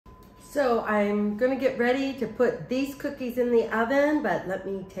So I'm gonna get ready to put these cookies in the oven, but let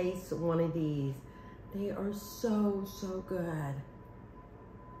me taste one of these. They are so, so good.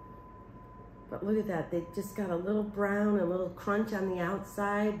 But look at that, they just got a little brown, a little crunch on the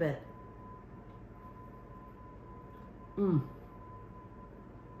outside, but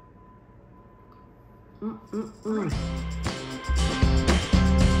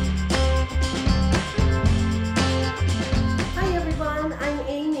Hi everyone, I'm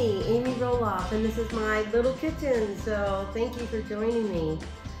Amy Roloff, and this is my little kitchen, so thank you for joining me.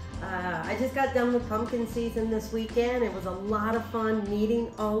 I just got done with pumpkin season this weekend. It was a lot of fun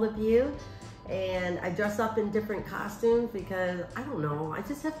meeting all of you, and I dress up in different costumes because, I don't know, I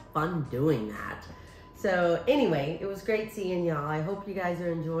just have fun doing that. So anyway, it was great seeing y'all. I hope you guys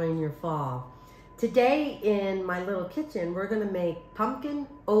are enjoying your fall. Today in my little kitchen, we're gonna make pumpkin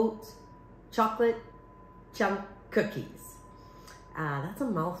oats chocolate chunk cookies. That's a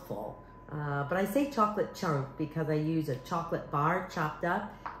mouthful, but I say chocolate chunk because I use a chocolate bar chopped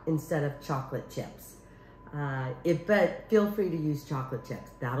up instead of chocolate chips. But feel free to use chocolate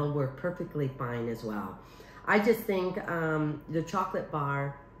chips. That'll work perfectly fine as well. I just think the chocolate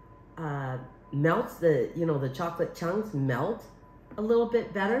bar melts, the chocolate chunks melt a little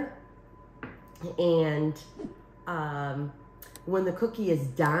bit better. And when the cookie is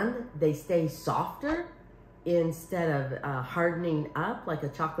done, they stay softer instead of hardening up like a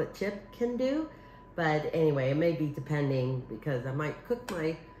chocolate chip can do. But anyway, it may be depending because I might cook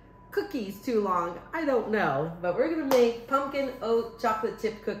my cookies too long. I don't know. But we're gonna make pumpkin oat chocolate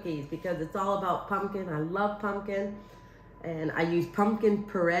chip cookies because it's all about pumpkin. I love pumpkin. And I use pumpkin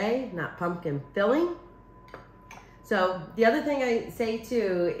puree, not pumpkin filling. So the other thing I say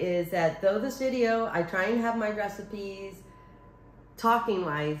too is that though this video, I try and have my recipes talking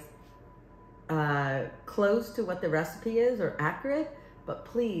wise close to what the recipe is or accurate, but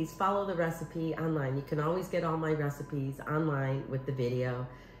please follow the recipe online. You can always get all my recipes online with the video.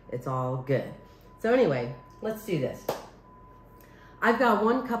 It's all good. So anyway, let's do this. I've got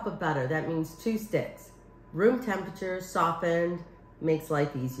 1 cup of butter. That means 2 sticks. Room temperature, softened, makes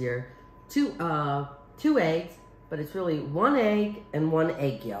life easier. 2 eggs, but it's really 1 egg and 1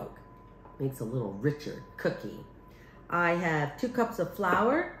 egg yolk. Makes a little richer cookie. I have 2 cups of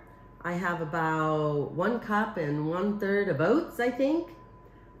flour. I have about 1 cup and 1/3 of oats, I think.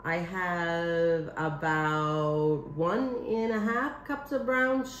 I have about 1.5 cups of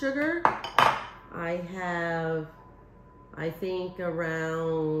brown sugar. I have, I think,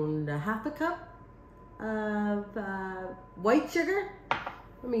 around 1/2 cup of white sugar.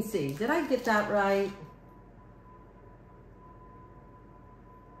 Let me see, did I get that right?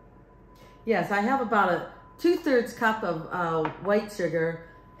 Yes, I have about a 2/3 cup of white sugar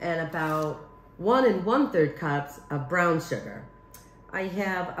and about 1 1/3 cups of brown sugar. I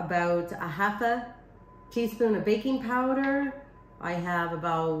have about 1/2 teaspoon of baking powder. I have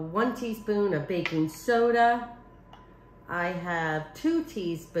about 1 teaspoon of baking soda. I have 2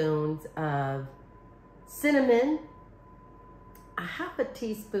 teaspoons of cinnamon, 1/2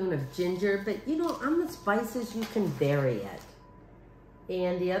 teaspoon of ginger, but you know, on the spices, you can vary it.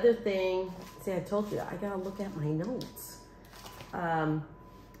 And the other thing, see, I told you, I gotta look at my notes.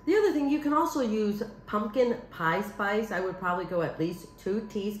 The other thing, you can also use pumpkin pie spice. I would probably go at least 2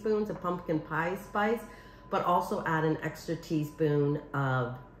 teaspoons of pumpkin pie spice, but also add an extra teaspoon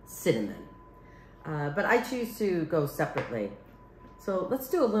of cinnamon. But I choose to go separately. So let's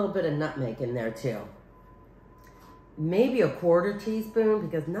do a little bit of nutmeg in there too. Maybe a 1/4 teaspoon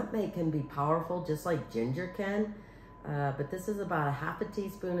because nutmeg can be powerful just like ginger can. But this is about 1/2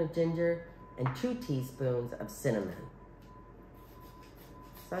 teaspoon of ginger and 2 teaspoons of cinnamon.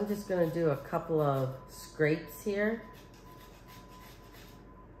 So I'm just gonna do a couple of scrapes here.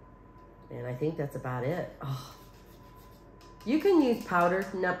 And I think that's about it. Oh. You can use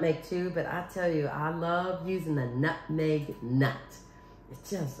powdered nutmeg too, but I tell you, I love using the nutmeg nut. It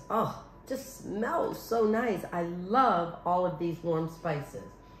just, just smells so nice. I love all of these warm spices.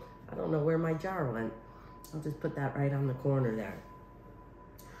 I don't know where my jar went. I'll just put that right on the corner there.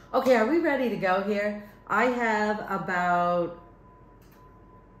 Okay, are we ready to go here? I have about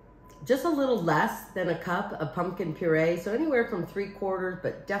just a little less than a cup of pumpkin puree. So anywhere from 3/4,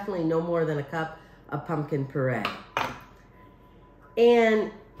 but definitely no more than a cup of pumpkin puree.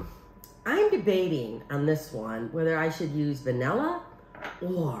 And I'm debating on this one whether I should use vanilla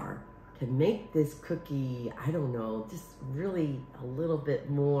or to make this cookie, I don't know, just really a little bit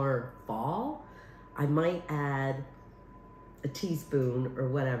more fall. I might add a teaspoon or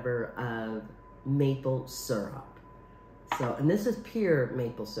whatever of maple syrup. So, and this is pure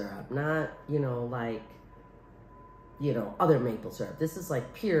maple syrup, not, you know, like you know, other maple syrup. This is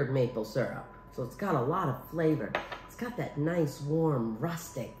like pure maple syrup. So it's got a lot of flavor. It's got that nice, warm,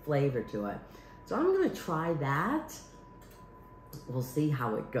 rustic flavor to it. So I'm gonna try that. We'll see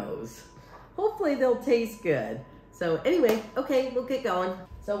how it goes. Hopefully they'll taste good. So anyway, okay, we'll get going.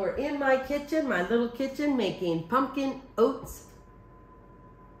 So we're in my kitchen, my little kitchen, making pumpkin oats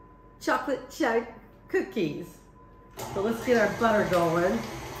chocolate chip cookies. So let's get our butter going.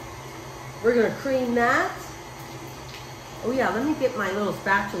 We're gonna cream that. Oh yeah, let me get my little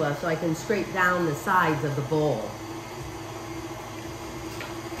spatula so I can scrape down the sides of the bowl.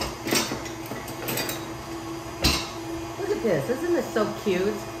 Look at this, isn't this so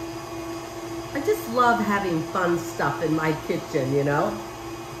cute? I just love having fun stuff in my kitchen, you know?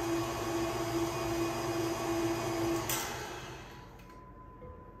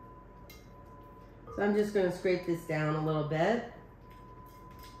 So I'm just gonna scrape this down a little bit.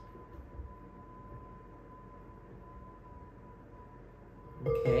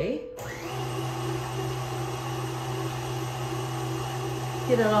 Okay.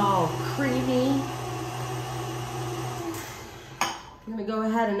 Get it all creamy. I'm gonna go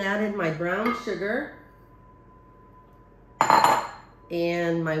ahead and add in my brown sugar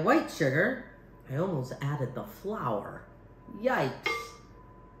and my white sugar. I almost added the flour. Yikes.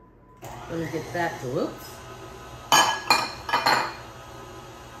 Let me get that to, whoops.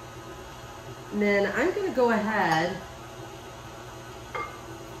 And then I'm gonna go ahead.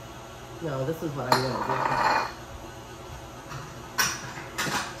 No, this is what I'm gonna do.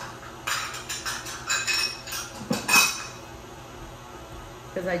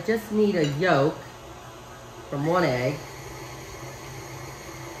 Because I just need a yolk from one egg.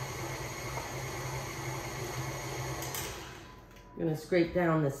 I'm gonna scrape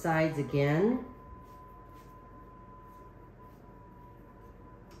down the sides again.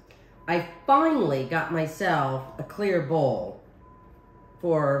 I finally got myself a clear bowl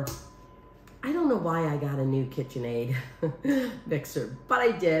for, I don't know why I got a new KitchenAid mixer, but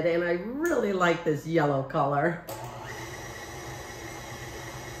I did, and I really like this yellow color.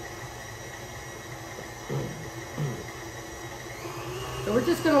 So we're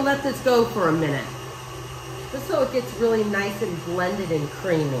just gonna let this go for a minute, just so it gets really nice and blended and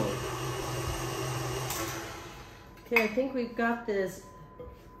creamy. Okay, I think we've got this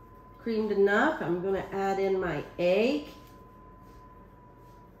creamed enough. I'm gonna add in my egg,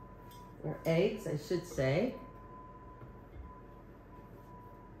 or eggs, I should say.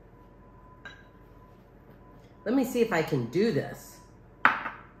 Let me see if I can do this.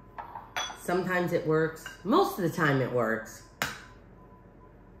 Sometimes it works. Most of the time it works.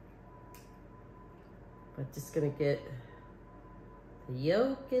 But just gonna get the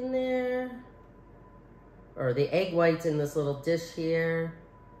yolk in there, or the egg whites in this little dish here.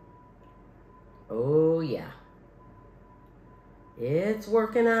 Oh yeah. It's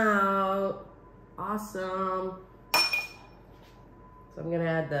working out. Awesome. So I'm gonna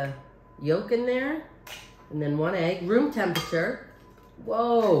add the yolk in there, and then one egg, room temperature.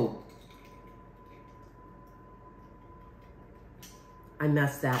 Whoa. I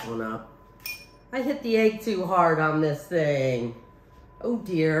messed that one up. I hit the egg too hard on this thing. Oh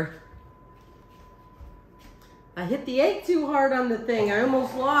dear. I hit the egg too hard on the thing. I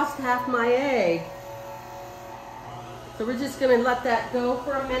almost lost half my egg. So we're just gonna let that go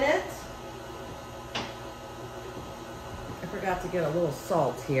for a minute. I forgot to get a little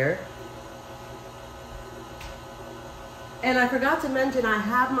salt here. And I forgot to mention I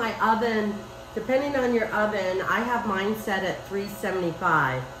have my oven, depending on your oven, I have mine set at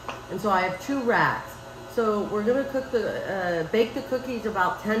 375. And so I have 2 racks. So we're gonna cook the, bake the cookies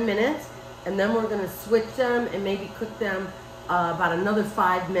about 10 minutes, and then we're gonna switch them and maybe cook them about another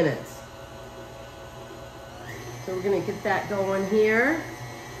 5 minutes. So we're gonna get that going here.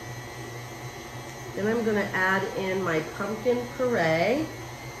 Then I'm gonna add in my pumpkin puree.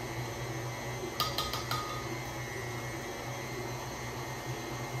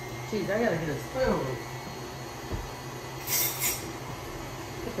 Geez, I gotta get a spoon.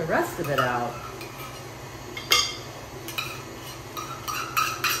 Get the rest of it out.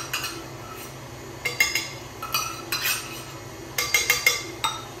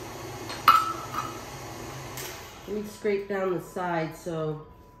 Let me scrape down the side so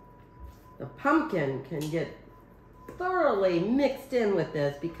the pumpkin can get thoroughly mixed in with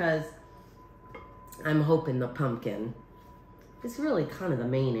this, because I'm hoping the pumpkin is really kind of the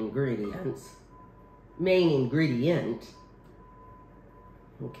main ingredient.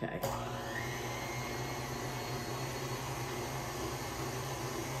 Okay.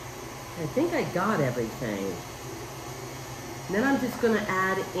 I think I got everything. And then I'm just gonna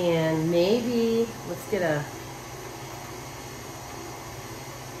add in maybe, let's get a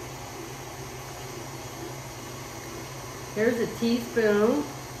Here's a teaspoon.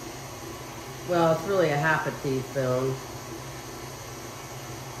 Well, it's really a half a teaspoon.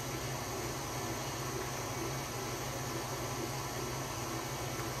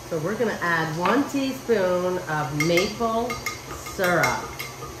 So we're gonna add 1 teaspoon of maple syrup.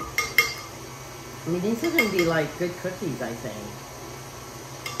 I mean, these are gonna be like good cookies, I think.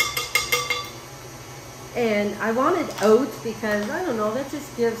 And I wanted oats because, I don't know, that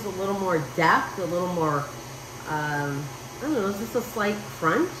just gives a little more depth, a little more, I don't know, just a slight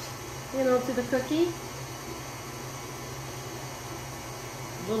crunch, you know, to the cookie.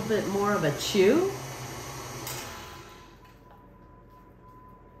 A little bit more of a chew.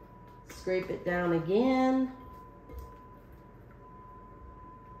 Scrape it down again.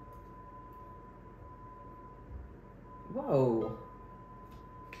 Whoa.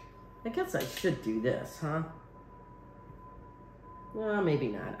 I guess I should do this, huh? Well, maybe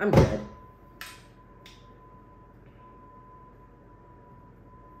not. I'm good.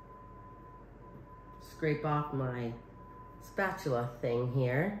 Scrape off my spatula thing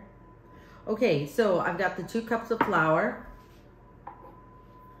here. Okay, so I've got the 2 cups of flour.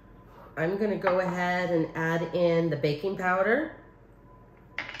 I'm gonna go ahead and add in the baking powder,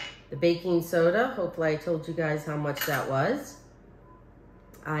 the baking soda. Hopefully I told you guys how much that was.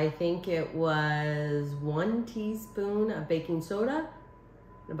 I think it was 1 teaspoon of baking soda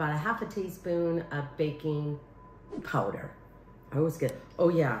and about a half a teaspoon of baking powder. I always get, oh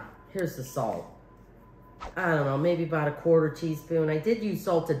yeah, here's the salt. I don't know, maybe about a 1/4 teaspoon. I did use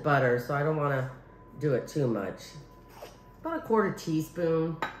salted butter, so I don't wanna do it too much. About a 1/4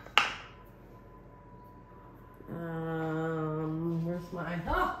 teaspoon. Where's my,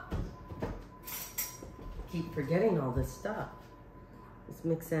 keep forgetting all this stuff. Let's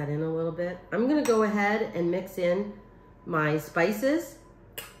mix that in a little bit. I'm gonna go ahead and mix in my spices.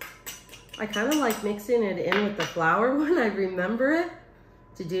 I kind of like mixing it in with the flour when I remember it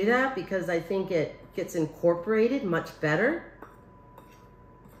to do that, because I think it gets incorporated much better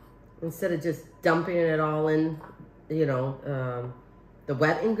instead of just dumping it all in, you know, the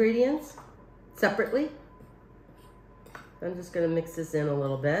wet ingredients separately. I'm just gonna mix this in a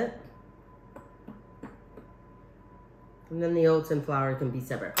little bit. And then the oats and flour can be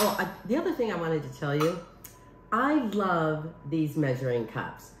separate. Oh, the other thing I wanted to tell you, I love these measuring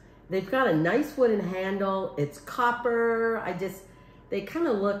cups. They've got a nice wooden handle. It's copper. They kind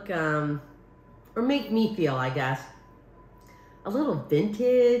of look, or make me feel, I guess, a little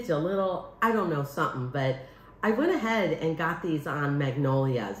vintage, a little, I don't know, something. But I went ahead and got these on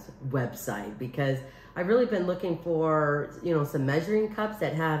Magnolia's website because I've really been looking for, you know, some measuring cups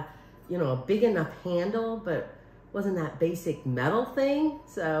that have, you know, a big enough handle, but wasn't that basic metal thing.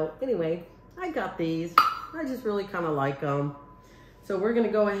 So anyway, I got these. I just really kind of like them. So we're gonna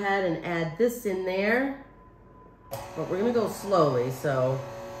go ahead and add this in there, but we're gonna go slowly, so.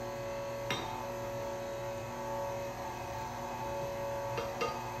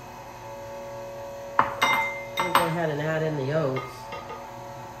 I'm gonna go ahead and add in the oats.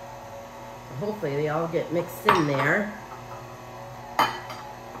 Hopefully they all get mixed in there.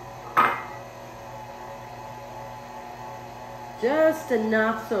 Just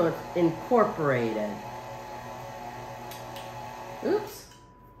enough so it's incorporated. Oops,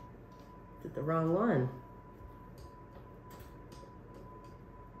 did the wrong one.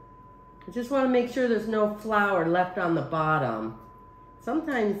 I just want to make sure there's no flour left on the bottom.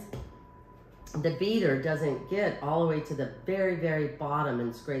 Sometimes the beater doesn't get all the way to the very, very bottom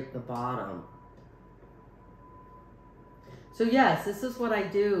and scrape the bottom. So yes, this is what I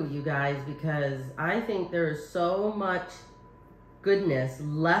do, you guys, because I think there is so much goodness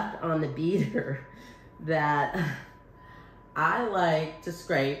left on the beater that I like to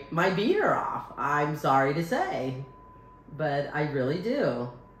scrape my beater off. I'm sorry to say, but I really do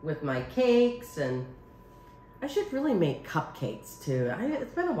with my cakes, and I should really make cupcakes too.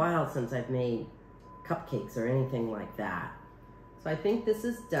 It's been a while since I've made cupcakes or anything like that. So I think this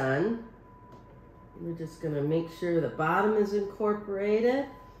is done. We're just gonna make sure the bottom is incorporated,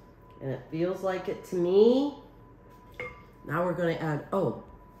 and it feels like it to me. Now we're gonna add, oh,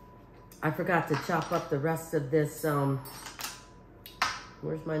 I forgot to chop up the rest of this,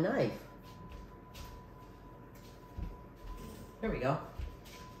 where's my knife? There we go.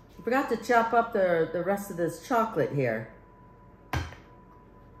 I forgot to chop up the rest of this chocolate here.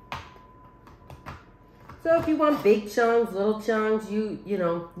 So if you want big chunks, little chunks, you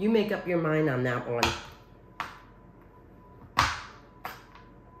know, you make up your mind on that one.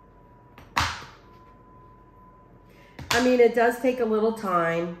 I mean, it does take a little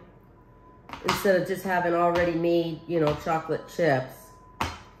time instead of just having already made, you know, chocolate chips.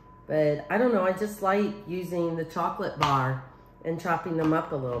 But I don't know, I just like using the chocolate bar and chopping them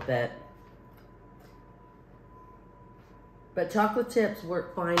up a little bit. But chocolate chips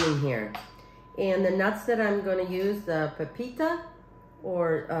work fine in here. And the nuts that I'm going to use, the pepita,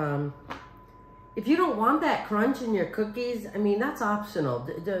 or if you don't want that crunch in your cookies, I mean, that's optional.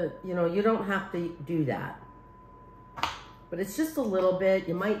 You know, you don't have to do that. But it's just a little bit.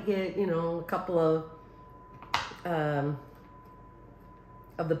 You might get, you know, a couple of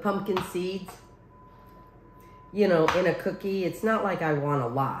the pumpkin seeds, you know, in a cookie. It's not like I want a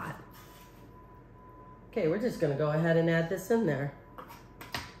lot. Okay, we're just gonna go ahead and add this in there,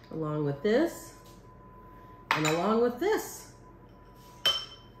 along with this, and along with this.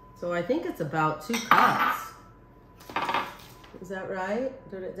 So I think it's about 2 cups. Is that right?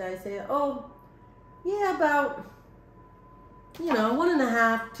 Did I say it? Oh, yeah, about, you know,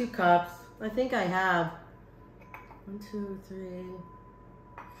 1.5, 2 cups. I think I have 1, 2, 3,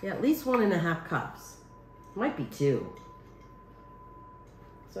 yeah, at least 1.5 cups. Might be 2.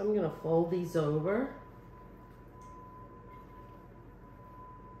 So I'm gonna fold these over.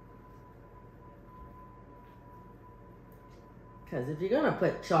 Because if you're gonna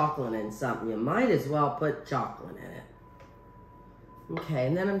put chocolate in something, you might as well put chocolate in it. Okay,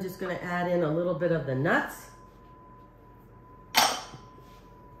 and then I'm just gonna add in a little bit of the nuts.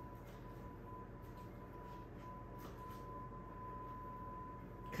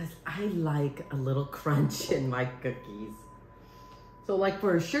 Because I like a little crunch in my cookies. So like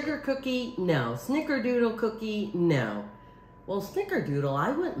for a sugar cookie, no. Snickerdoodle cookie, no. Well, Snickerdoodle,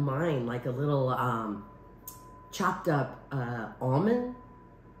 I wouldn't mind like a little chopped up almond,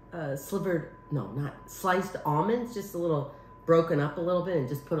 sliced almonds, just a little broken up a little bit, and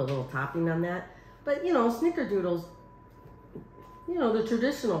just put a little topping on that. But you know, Snickerdoodles, you know, the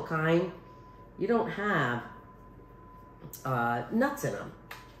traditional kind, you don't have nuts in them.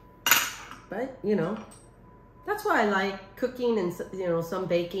 But you know, that's why I like cooking and, you know, some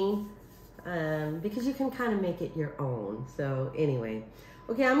baking, because you can kind of make it your own. So anyway.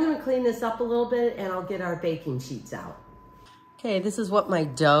 Okay, I'm gonna clean this up a little bit and I'll get our baking sheets out. Okay, this is what my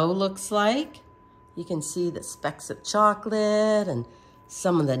dough looks like. You can see the specks of chocolate and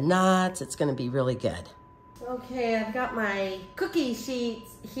some of the nuts. It's gonna be really good. Okay, I've got my cookie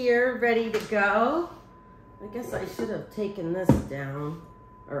sheets here ready to go. I guess I should have taken this down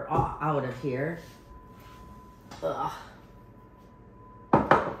or out of here. Ugh.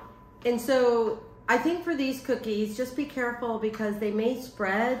 And so I think for these cookies, just be careful because they may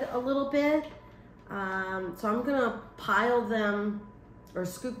spread a little bit. So I'm gonna pile them or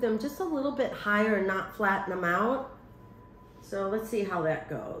scoop them just a little bit higher and not flatten them out. So let's see how that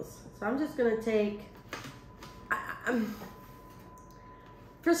goes. So I'm just gonna take,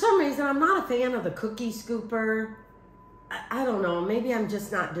 for some reason, I'm not a fan of the cookie scooper. I don't know, maybe I'm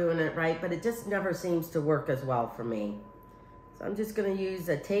just not doing it right, but it just never seems to work as well for me. So I'm just gonna use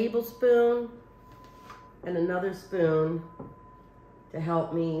a tablespoon and another spoon to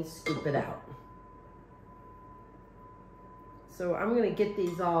help me scoop it out. So I'm gonna get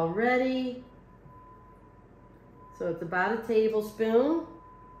these all ready. So it's about a tablespoon.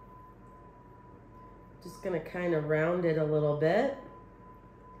 Just gonna kind of round it a little bit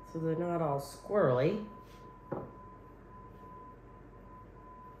so they're not all squirrely.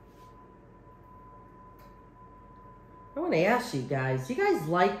 I want to ask you guys, do you guys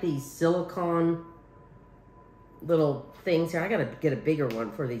like these silicone little things here? I gotta get a bigger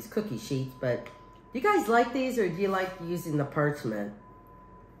one for these cookie sheets, but do you guys like these or do you like using the parchment?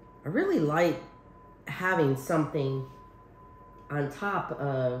 I really like having something on top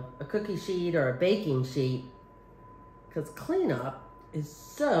of a cookie sheet or a baking sheet because cleanup is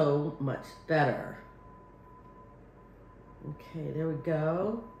so much better. Okay, there we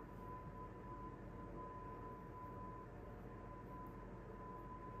go.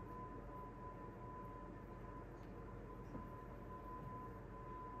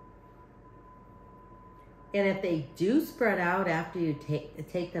 And if they do spread out after you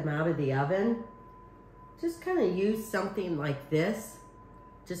take them out of the oven, just kind of use something like this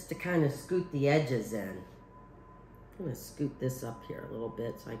just to kind of scoot the edges in. I'm gonna scoot this up here a little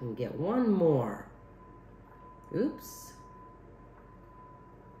bit so I can get one more. Oops.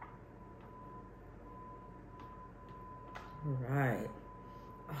 All right.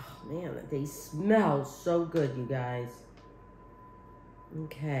 Oh man, they smell so good, you guys.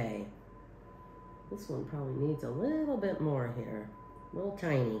 Okay. This one probably needs a little bit more here, a little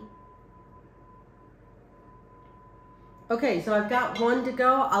tiny. Okay, so I've got one to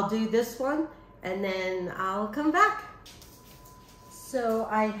go. I'll do this one and then I'll come back. So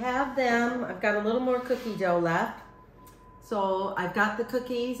I have them, I've got a little more cookie dough left. So I've got the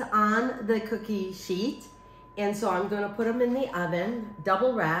cookies on the cookie sheet, and so I'm gonna put them in the oven,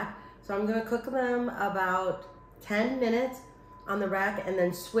 double rack. So I'm gonna cook them about 10 minutes on the rack and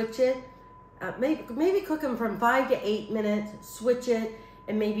then switch it. Maybe cook them from 5 to 8 minutes, switch it,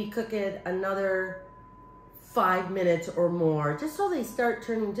 and maybe cook it another 5 minutes or more, just so they start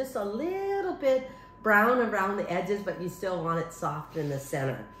turning just a little bit brown around the edges, but you still want it soft in the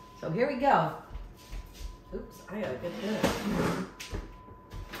center. So here we go. Oops, I gotta get this.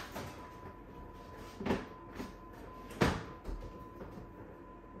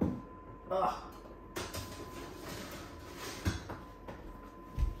 Ugh.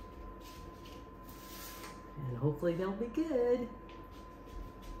 And hopefully they'll be good.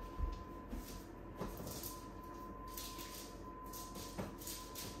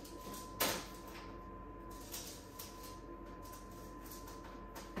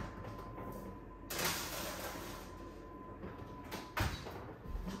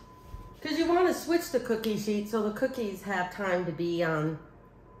 Because you want to switch the cookie sheet so the cookies have time to be on,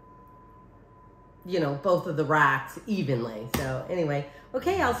 you know, both of the racks evenly. So anyway,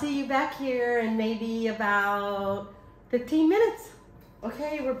 okay, I'll see you back here in maybe about 15 minutes.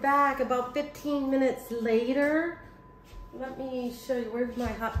 Okay, we're back about 15 minutes later. Let me show you, where did my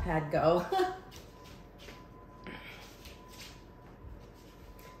hot pad go?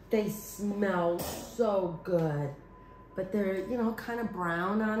 They smell so good. But they're, you know, kind of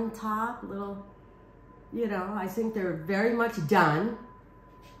brown on top, little, you know, I think they're very much done.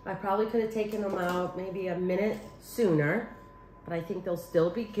 I probably could have taken them out maybe a minute sooner, but I think they'll still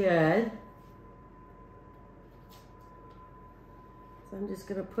be good. So I'm just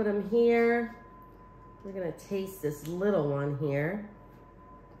gonna put them here. We're gonna taste this little one here.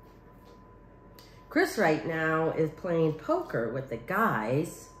 Chris right now is playing poker with the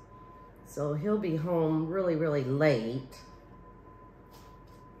guys. So he'll be home really, really late.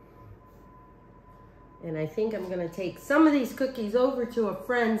 And I think I'm gonna take some of these cookies over to a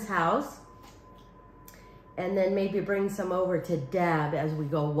friend's house and then maybe bring some over to Deb as we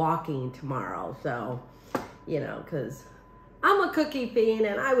go walking tomorrow. So, you know, cause I'm a cookie fiend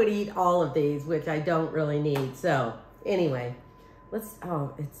and I would eat all of these, which I don't really need. So anyway, let's,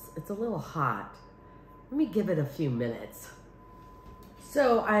 oh, it's a little hot. Let me give it a few minutes.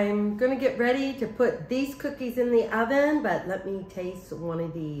 So I'm gonna get ready to put these cookies in the oven, but let me taste one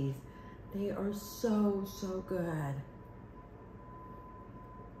of these. They are so, so good.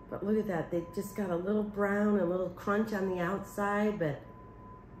 But look at that, they just got a little brown, a little crunch on the outside, but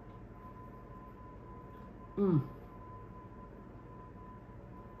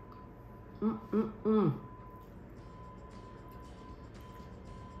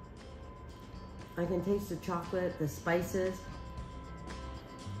I can taste the chocolate, the spices.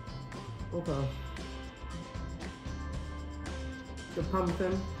 Okay. The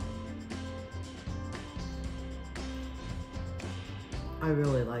pumpkin. I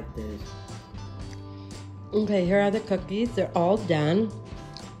really like these. Okay, here are the cookies. They're all done.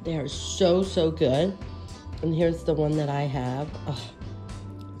 They are so, so good. And here's the one that I have. Oh,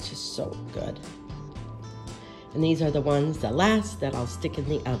 it's just so good. And these are the ones, the last, that I'll stick in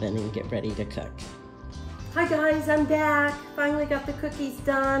the oven and get ready to cook. Hi guys, I'm back. Finally got the cookies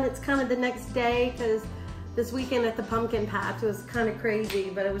done. It's kind of the next day because this weekend at the pumpkin patch was kind of crazy,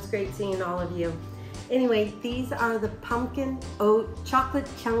 but it was great seeing all of you. Anyway, these are the pumpkin oat chocolate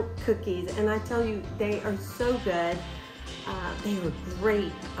chunk cookies, and I tell you, they are so good. They were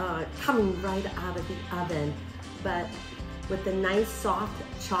great coming right out of the oven, but with the nice soft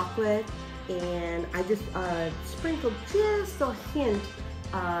chocolate, and I just sprinkled just a hint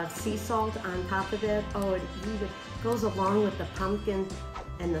sea salt on top of it. Oh, it goes along with the pumpkin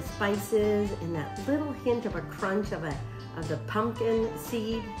and the spices and that little hint of a crunch of the pumpkin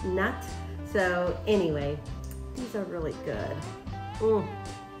seed nut. So anyway, these are really good.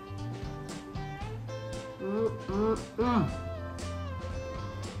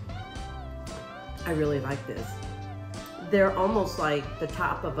 I really like this. They're almost like the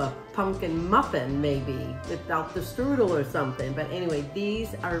top of a pumpkin muffin, maybe, without the strudel or something. But anyway,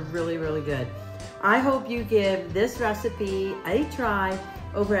 these are really, really good. I hope you give this recipe a try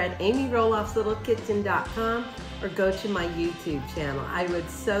over at amyroloffslittlekitchen.com or go to my YouTube channel. I would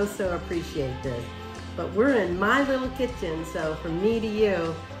so, so appreciate this. But we're in my little kitchen, so from me to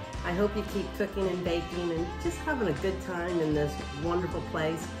you, I hope you keep cooking and baking and just having a good time in this wonderful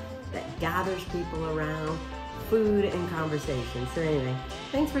place that gathers people around food and conversation. So anyway,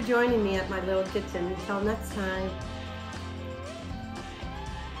 thanks for joining me at my little kitchen. Until next time.